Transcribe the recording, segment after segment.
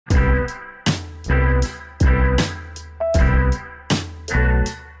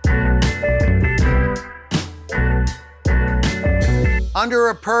under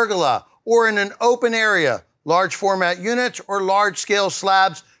a pergola, or in an open area, large format units or large scale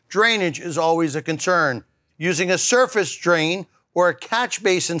slabs, drainage is always a concern. Using a surface drain or a catch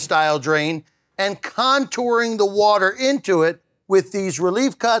basin style drain and contouring the water into it with these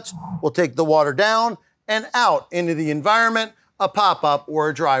relief cuts will take the water down and out into the environment, a pop-up or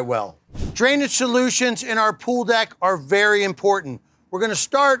a dry well. Drainage solutions in our pool deck are very important. We're gonna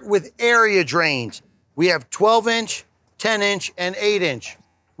start with area drains. We have 12-inch, 10-inch, and 8-inch.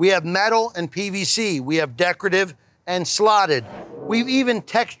 We have metal and PVC. We have decorative and slotted. We've even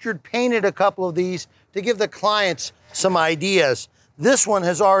textured painted a couple of these to give the clients some ideas. This one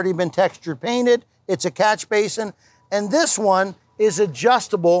has already been textured painted. It's a catch basin. And this one is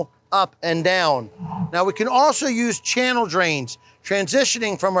adjustable up and down. Now we can also use channel drains,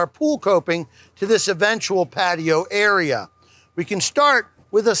 transitioning from our pool coping to this eventual patio area. We can start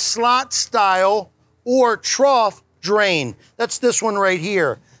with a slot style or trough drain. That's this one right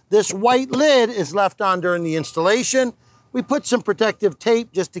here. This white lid is left on during the installation. We put some protective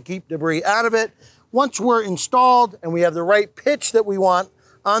tape just to keep debris out of it. Once we're installed and we have the right pitch that we want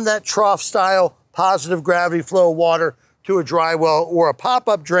on that trough style positive gravity flow water to a dry well or a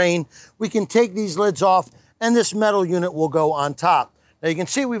pop-up drain, we can take these lids off and this metal unit will go on top. Now you can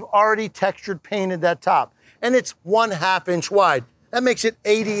see we've already textured painted that top and it's 1/2 inch wide. That makes it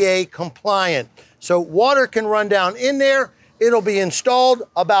ADA compliant. So water can run down in there. It'll be installed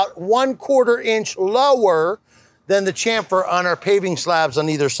about 1/4 inch lower than the chamfer on our paving slabs on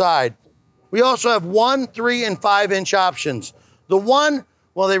either side. We also have 1, 3, and 5-inch options. The 1,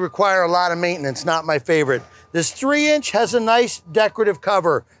 well, they require a lot of maintenance, not my favorite. This 3-inch has a nice decorative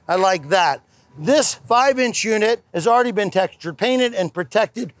cover. I like that. This 5-inch unit has already been textured painted and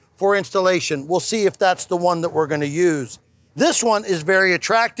protected for installation. We'll see if that's the one that we're gonna use. This one is very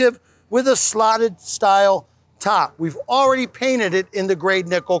attractive with a slotted style top. We've already painted it in the gray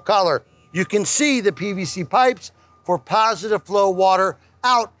nickel color. You can see the PVC pipes for positive flow water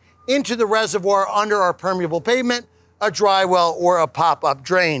out into the reservoir under our permeable pavement, a dry well, or a pop-up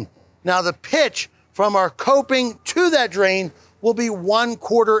drain. Now the pitch from our coping to that drain will be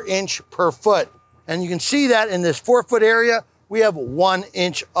 1/4 inch per foot. And you can see that in this 4-foot area, we have 1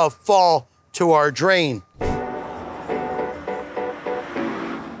 inch of fall to our drain.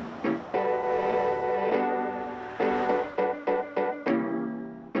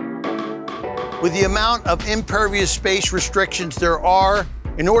 With the amount of impervious space restrictions there are,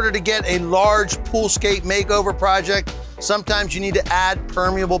 in order to get a large poolscape makeover project, sometimes you need to add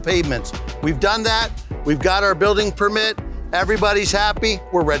permeable pavements. We've done that, we've got our building permit, everybody's happy,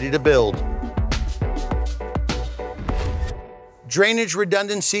 we're ready to build. Drainage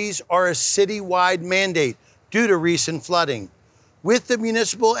redundancies are a citywide mandate due to recent flooding. With the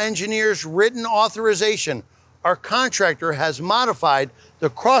municipal engineer's written authorization, our contractor has modified the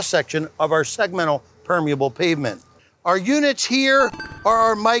cross-section of our segmental permeable pavement. Our units here are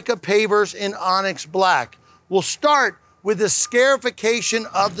our Mika pavers in Onyx black. We'll start with the scarification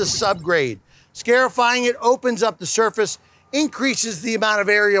of the subgrade. Scarifying it opens up the surface, increases the amount of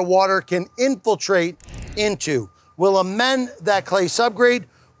area water can infiltrate into. We'll amend that clay subgrade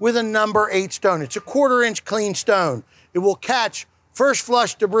with a number 8 stone. It's a 1/4 inch clean stone. It will catch first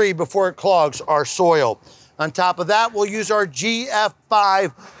flush debris before it clogs our soil. On top of that, we'll use our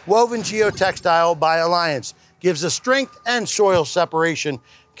GF5 woven geotextile by Alliance. Gives us strength and soil separation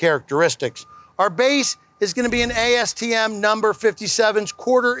characteristics. Our base is gonna be an ASTM number 57's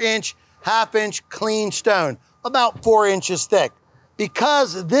 1/4 inch, 1/2 inch clean stone, about 4 inches thick.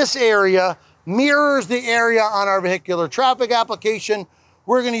 Because this area mirrors the area on our vehicular traffic application,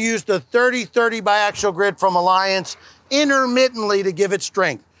 we're gonna use the 30/30 biaxial grid from Alliance intermittently to give it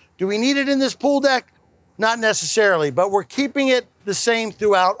strength. Do we need it in this pool deck? Not necessarily, but we're keeping it the same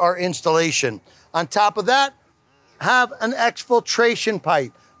throughout our installation. On top of that, have an exfiltration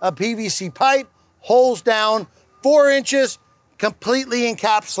pipe, a PVC pipe, holes down 4 inches, completely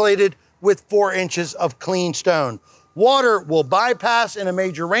encapsulated with 4 inches of clean stone. Water will bypass in a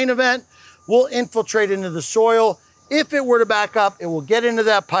major rain event, will infiltrate into the soil. If it were to back up, it will get into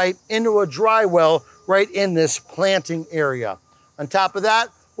that pipe, into a dry well right in this planting area. On top of that,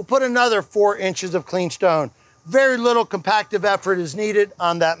 we'll put another 4 inches of clean stone. Very little compactive effort is needed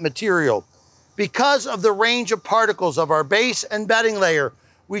on that material. Because of the range of particles of our base and bedding layer,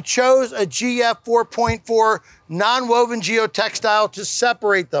 we chose a GF 4.4 non-woven geotextile to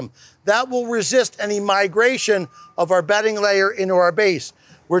separate them. That will resist any migration of our bedding layer into our base.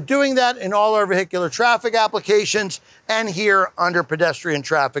 We're doing that in all our vehicular traffic applications and here under pedestrian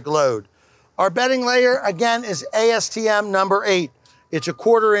traffic load. Our bedding layer, again, is ASTM number 8. It's a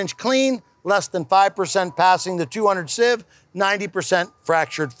 1/4 inch clean, less than 5% passing the 200 sieve, 90%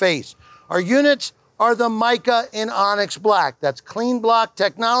 fractured face. Our units are the Mika in Onyx Black. That's Klean-Bloc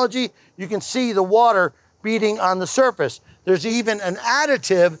technology. You can see the water beating on the surface. There's even an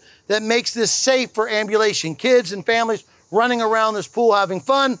additive that makes this safe for ambulation. Kids and families running around this pool having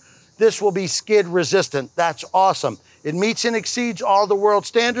fun, this will be skid resistant. That's awesome. It meets and exceeds all the world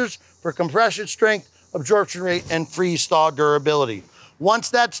standards for compression strength, absorption rate, and freeze thaw durability. Once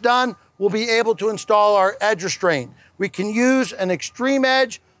that's done, we'll be able to install our edge restraint. We can use an extreme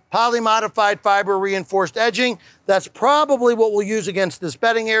edge, poly-modified fiber reinforced edging. That's probably what we'll use against this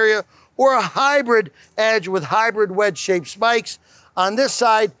bedding area, or a hybrid edge with hybrid wedge-shaped spikes on this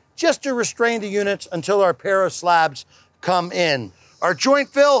side, just to restrain the units until our pair of slabs come in. Our joint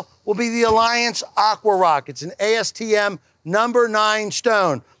fill will be the Alliance Aqua Rock. It's an ASTM number 9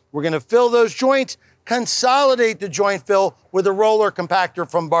 stone. We're gonna fill those joints, consolidate the joint fill with a roller compactor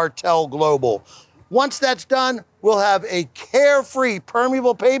from Bartell Global. Once that's done, we'll have a carefree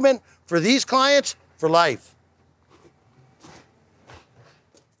permeable pavement for these clients for life.